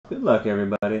Good luck,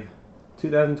 everybody.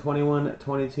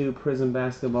 2021-22 Prizm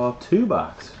Basketball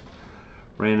 2-box.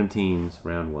 Random teams,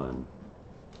 round 1.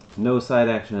 No side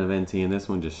action of NT in this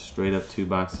one, just straight up 2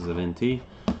 boxes of NT.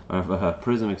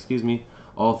 Prizm, excuse me.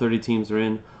 All 30 teams are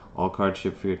in. All cards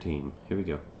shipped for your team. Here we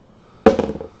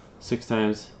go. 6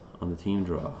 times on the team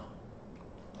draw.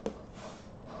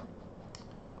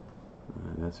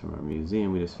 That's from our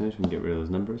museum we just finished. We can get rid of those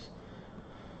numbers.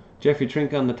 Jeffrey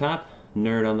Trink on the top,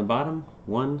 Nerd on the bottom.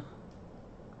 1,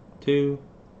 2,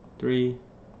 3,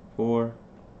 4,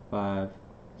 5,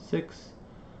 6.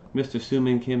 Mr.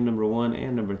 Sumin Kim, number 1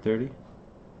 and number 30.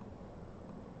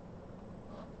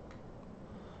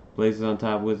 Blazers on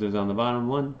top, Wizards on the bottom.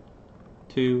 1,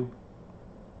 2,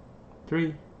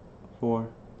 3, 4,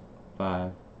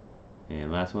 5,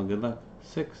 and last one, good luck.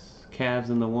 6. Cavs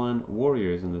in the 1,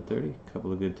 Warriors in the 30.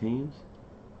 Couple of good teams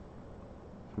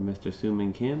for Mr.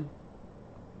 Sumin Kim.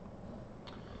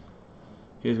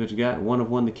 Here's what you got. 1 of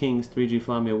 1 the Kings, 3G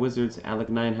Flamia Wizards, Alec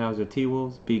Ninehauser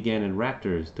T-Wolves, B. Gannon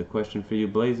Raptors. The question for you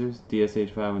Blazers, DSH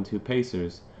 512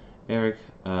 Pacers, Eric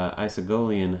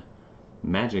Isagolian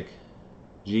Magic,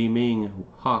 G. Ming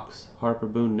Hawks, Harper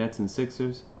Boone Nets and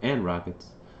Sixers, and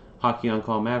Rockets. Hockey on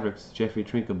Call Mavericks, Jeffrey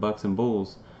Trinka Bucks and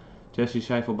Bulls, Jesse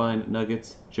Scheifelebein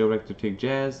Nuggets, Joe Rector Tig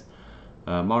Jazz,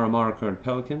 Mara Maricard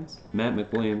Pelicans, Matt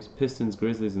McWilliams Pistons,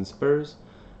 Grizzlies and Spurs,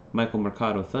 Michael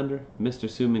Mercado Thunder, Mr.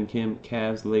 Sumin Kim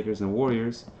Cavs, Lakers and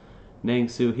Warriors, Nang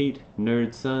Soo Heat,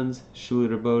 Nerd Suns,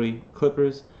 Schluter Bodie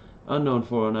Clippers, Unknown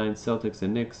 409 Celtics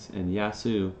and Knicks, and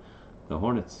Yasu the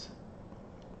Hornets.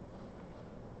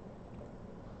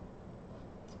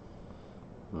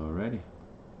 Alrighty.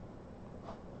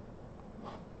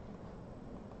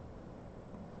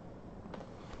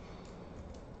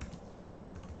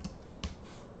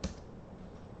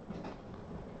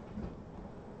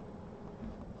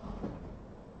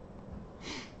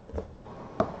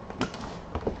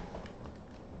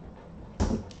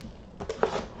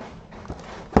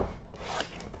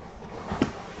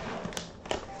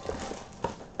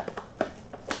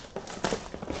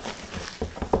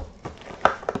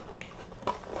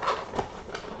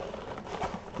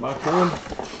 Box 1.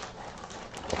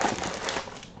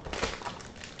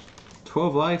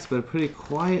 12 likes, but a pretty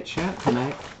quiet chat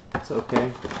tonight. It's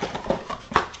okay.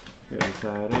 Here's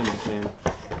how I understand.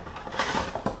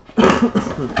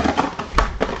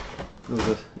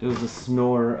 It was a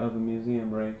snore of a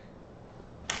museum rake.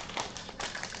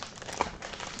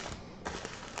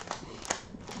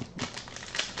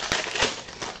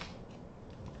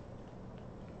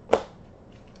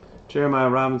 Jeremiah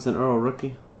Robinson Earl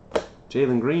rookie.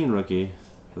 Jalen Green rookie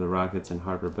for the Rockets and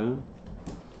Harper Boone.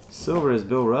 Silver is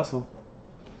Bill Russell.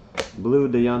 Blue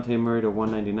Dejounte Murray to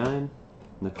 199.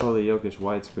 Nikola Jokic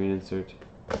widescreen insert.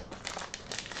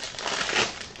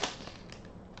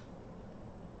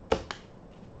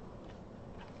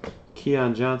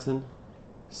 Keon Johnson.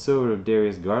 Silver of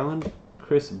Darius Garland.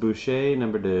 Chris Boucher,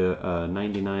 number to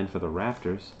 99 for the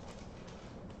Raptors.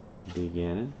 B.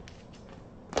 Gannon.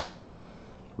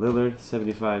 Lillard,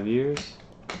 75 years.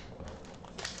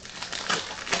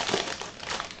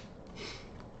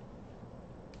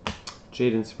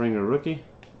 Jaden Springer rookie.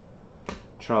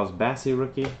 Charles Bassey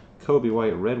rookie. Kobe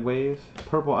White Red Wave.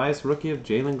 Purple Ice rookie of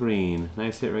Jalen Green.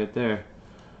 Nice hit right there.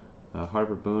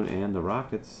 Harper Boone and the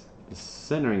Rockets. The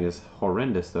centering is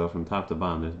horrendous though from top to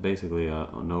bottom. There's basically a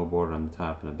no border on the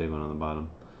top and a big one on the bottom.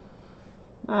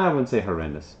 I wouldn't say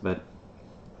horrendous, but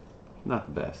not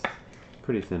the best.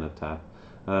 Pretty thin up top.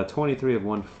 23 of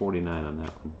 149 on that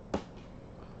one.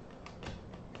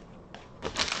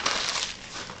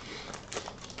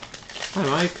 Hi,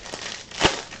 Mike.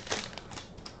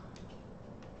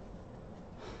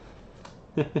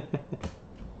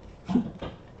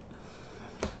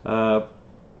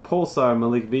 Pulsar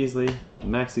Malik Beasley,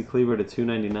 Maxi Kleber to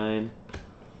 299.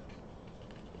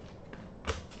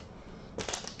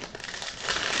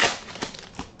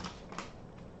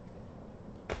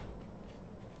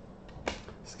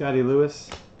 Scotty Lewis,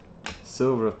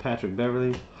 Silver of Patrick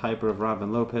Beverly, Hyper of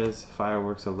Robin Lopez,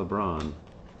 Fireworks of LeBron.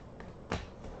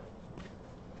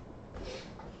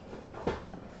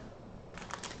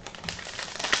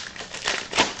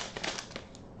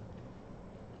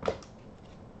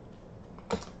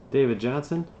 David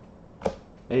Johnson,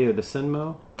 Ayo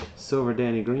Dosunmu, Silver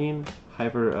Danny Green,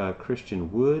 Hyper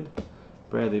Christian Wood,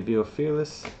 Bradley Beal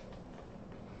Fearless,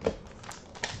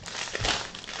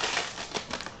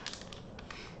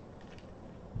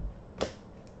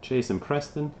 Jason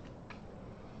Preston,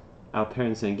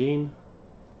 Alperen Sengun,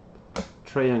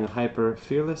 Trae Young Hyper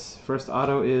Fearless. First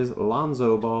auto is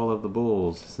Lonzo Ball of the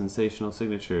Bulls, Sensational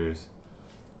Signatures.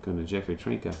 Going to Jeffrey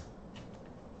Trinka.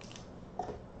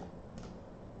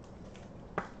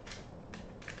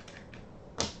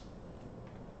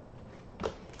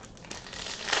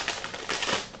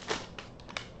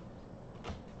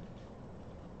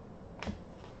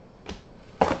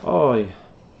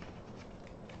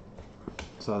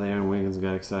 Saw the Aaron Wiggins,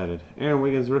 got excited. Aaron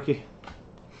Wiggins rookie.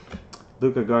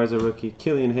 Luka Garza rookie.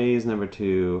 Killian Hayes number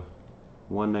 2,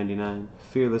 199.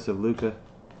 Fearless of Luka.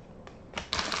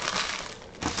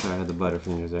 Sorry, I had the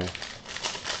butterfingers there.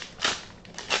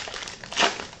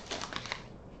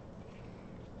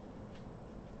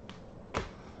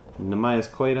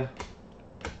 Namias Queta.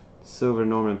 Silver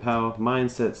Norman Powell.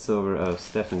 Mindset silver of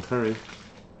Stephen Curry.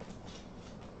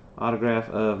 Autograph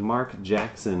of Mark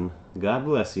Jackson. God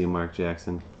bless you, Mark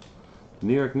Jackson.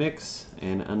 New York Knicks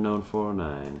and unknown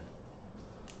 409.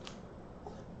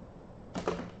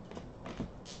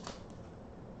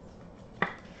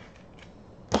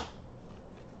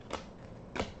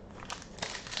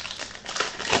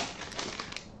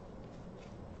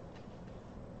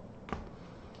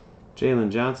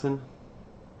 Jalen Johnson,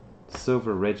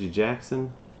 silver Reggie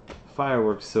Jackson,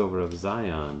 fireworks silver of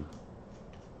Zion,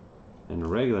 and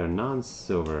regular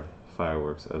non-silver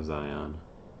fireworks of Zion.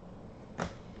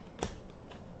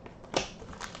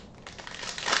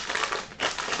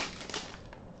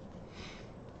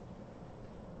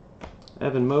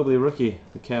 Evan Mobley rookie,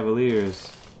 the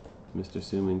Cavaliers, Mr.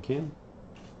 Soo-Min Kim.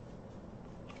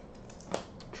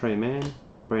 Trey Mann,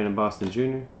 Brandon Boston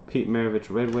Jr., Pete Maravich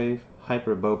Red Wave,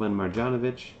 Hyper Boban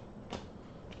Marjanovic.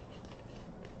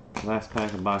 Last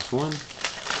pack of box 1.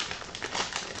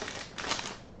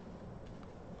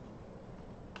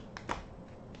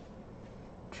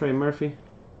 Trey Murphy,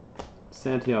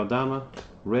 Santi Aldama,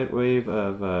 Red Wave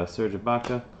of Serge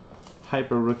Ibaka,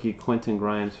 Hyper Rookie Quentin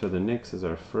Grimes for the Knicks is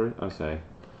our first. Oh, sorry,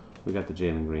 we got the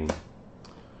Jalen Green.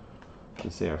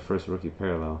 Let's say our first rookie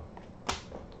parallel.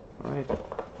 All right,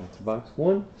 that's box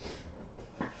 1.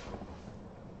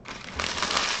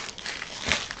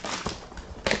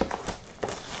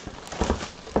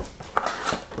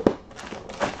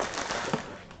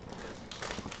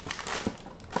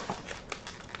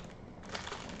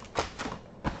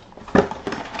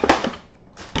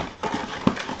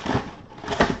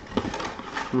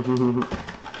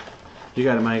 You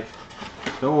got it, Mike.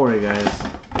 Don't worry, guys.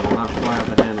 I will not fly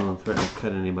off the handle and threaten to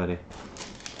cut anybody. I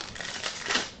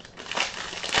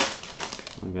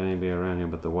don't got anybody around here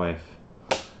but the wife.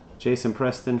 Jason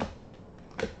Preston.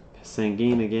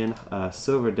 Sanguine again.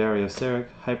 Silver Dario Saric.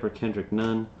 Hyper Kendrick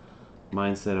Nunn.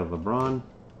 Mindset of LeBron.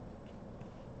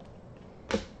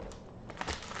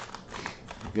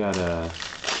 We've got a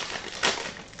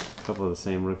couple of the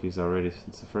same rookies already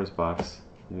since the first box.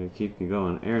 They're going to keep me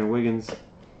going. Aaron Wiggins,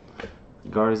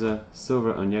 Garza,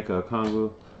 Silver Onyeka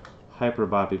Okongwu, Hyper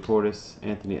Bobby Portis,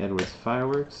 Anthony Edwards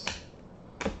Fireworks.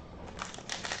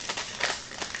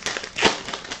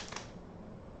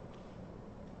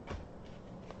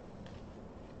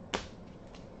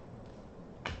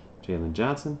 Jalen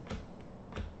Johnson,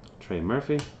 Trey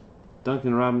Murphy,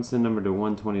 Duncan Robinson, number to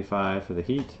 125 for the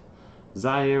Heat,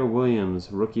 Zaire Williams,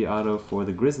 rookie auto for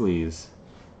the Grizzlies,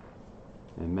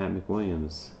 and Matt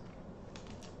McWilliams.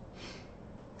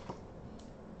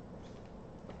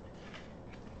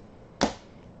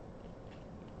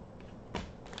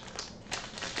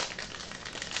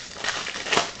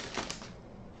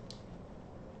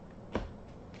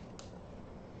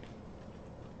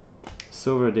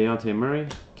 Silver Deontay Murray,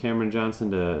 Cameron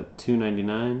Johnson to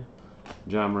 299,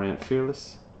 John Morant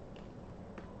Fearless.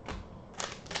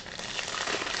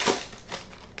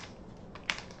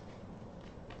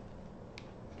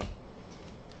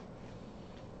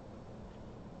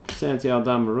 Santi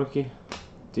Aldama rookie,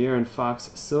 De'Aaron Fox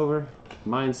silver,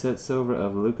 Mindset silver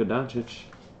of Luka Doncic,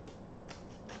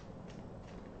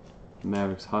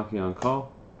 Mavericks hockey on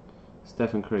call,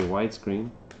 Stephen Curry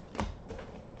widescreen,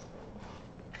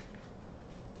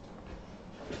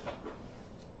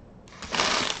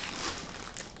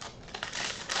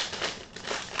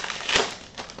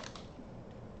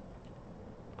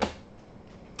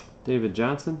 David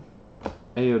Johnson,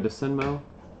 Ayo Dosunmu,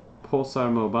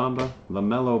 Pulsar Mo Bamba,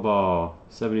 LaMelo Ball,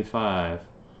 75.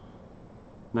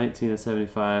 19 of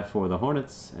 75 for the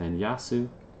Hornets, and Yasu.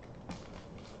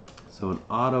 So an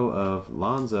auto of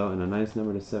Lonzo and a nice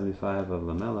number to 75 of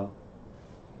LaMelo.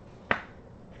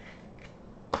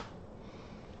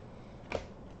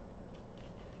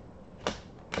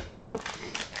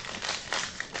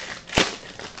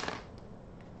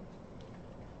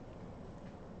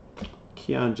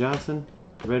 Keon Johnson,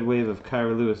 Red Wave of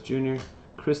Kyra Lewis Jr.,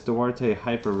 Chris Duarte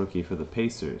Hyper Rookie for the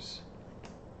Pacers,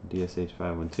 DSH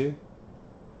 512.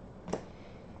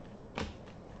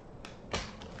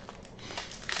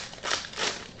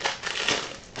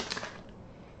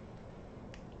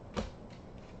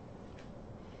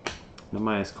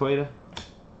 Namias Queta,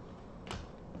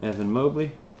 Evan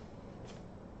Mobley,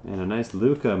 and a nice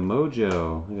Luka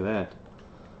Mojo. Look at that.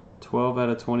 12 out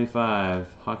of 25.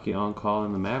 Hockey on call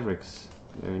in the Mavericks.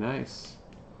 Very nice.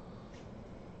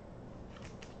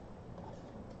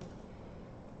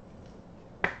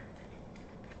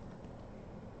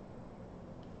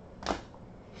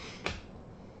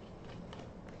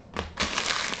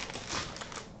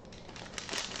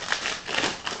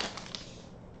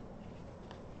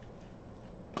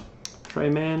 Trey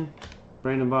Mann,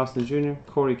 Brandon Boston Jr.,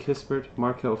 Corey Kispert,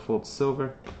 Markel Fultz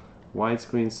Silver,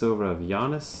 widescreen silver of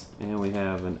Giannis, and we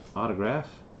have an autograph.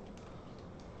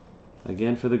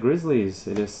 Again for the Grizzlies,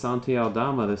 it is Santi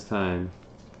Aldama this time.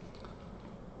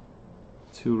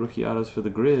 2 rookie autos for the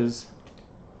Grizz,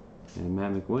 and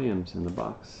Matt McWilliams in the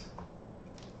box.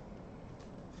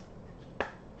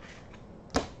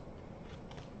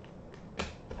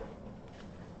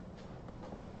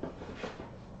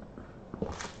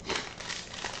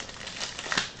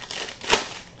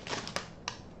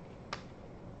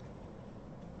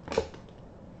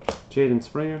 Jaden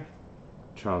Springer,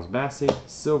 Charles Bassey,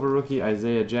 silver rookie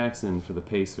Isaiah Jackson for the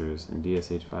Pacers in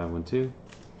DSH 512.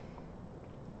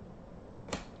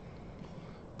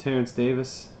 Terrence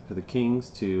Davis for the Kings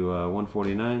to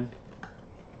 149.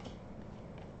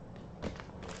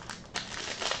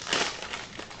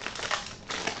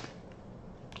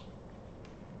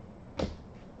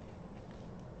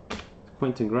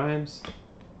 Quentin Grimes,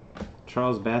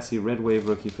 Charles Bassey red wave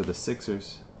rookie for the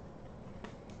Sixers.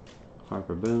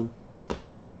 Harper Boone,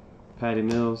 Patty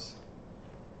Mills.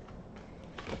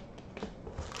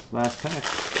 Last pack.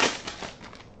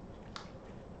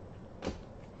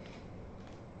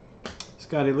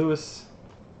 Scotty Lewis,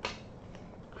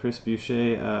 Chris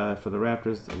Boucher for the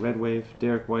Raptors, the red wave.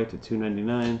 Derek White to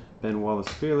 299. Ben Wallace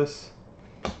Fearless.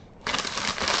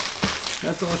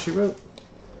 That's all she wrote.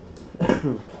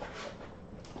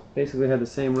 Basically had the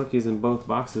same rookies in both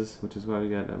boxes, which is why we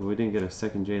didn't get a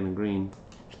second Jalen Green.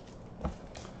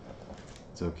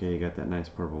 It's okay, you got that nice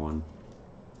purple one.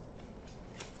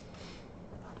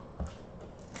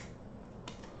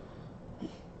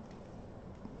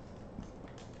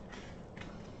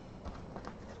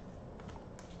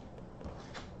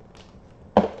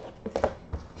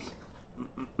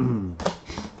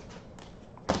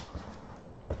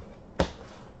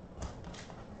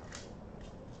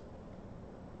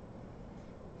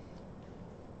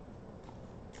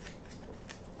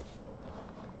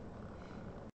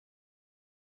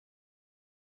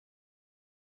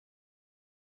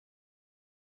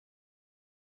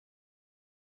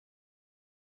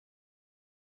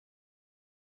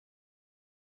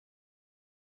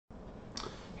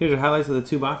 Here's your highlights of the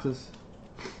 2 boxes.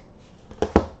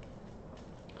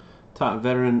 Top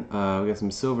veteran, we got some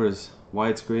silvers.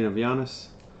 Widescreen of Giannis,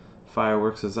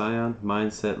 Fireworks of Zion,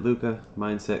 Mindset Luka,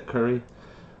 Mindset Curry.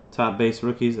 Top base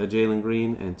rookies, a Jalen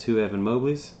Green and 2 Evan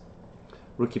Mobleys.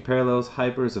 Rookie parallels,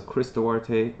 Hypers of Chris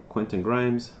Duarte, Quentin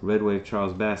Grimes, Red Wave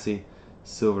Charles Bassey,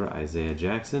 Silver Isaiah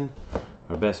Jackson.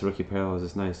 Our best rookie parallel is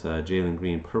this nice Jalen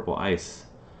Green Purple Ice,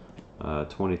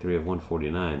 23 of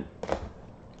 149.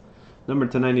 Number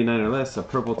to 99 or less, a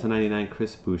purple to 99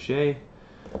 Chris Boucher,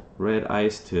 red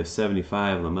ice to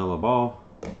 75 LaMelo Ball,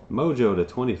 Mojo to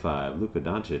 25 Luka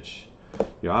Doncic.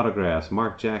 Your autographs,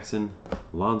 Mark Jackson,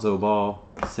 Lonzo Ball,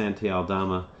 Santi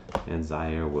Aldama, and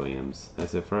Zaire Williams.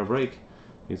 That's it for our break.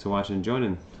 Thanks for watching and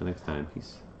joining. Until next time,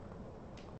 peace.